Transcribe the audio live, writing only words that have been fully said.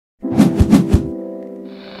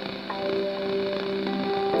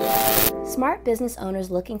Smart business owners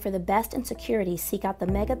looking for the best in security seek out the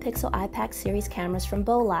Megapixel Ipac series cameras from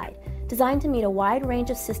Bolide. Designed to meet a wide range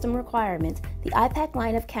of system requirements, the Ipac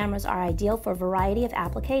line of cameras are ideal for a variety of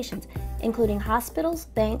applications, including hospitals,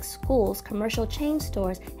 banks, schools, commercial chain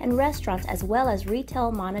stores, and restaurants, as well as retail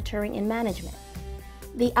monitoring and management.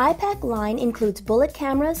 The Ipac line includes bullet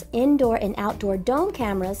cameras, indoor and outdoor dome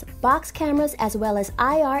cameras, box cameras, as well as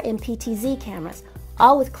IR and PTZ cameras,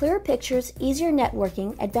 all with clearer pictures, easier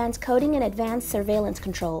networking, advanced coding, and advanced surveillance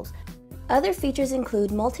controls. Other features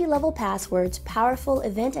include multi-level passwords, powerful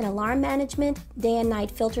event and alarm management, day and night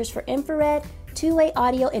filters for infrared, two-way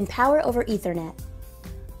audio, and power over Ethernet.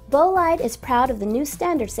 Bolide is proud of the new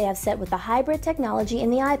standards they have set with the hybrid technology in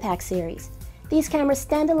the Ipac series. These cameras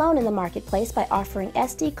stand alone in the marketplace by offering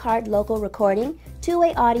SD card local recording,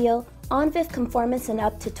 two-way audio, on-VIF conformance, and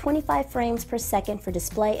up to 25 frames per second for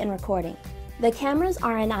display and recording. The cameras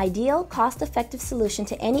are an ideal, cost-effective solution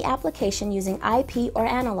to any application using IP or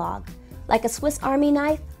analog. Like a Swiss Army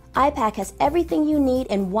knife, Ipac has everything you need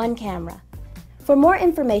in one camera. For more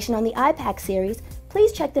information on the Ipac series,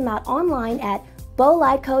 please check them out online at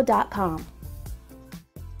bolideco.com.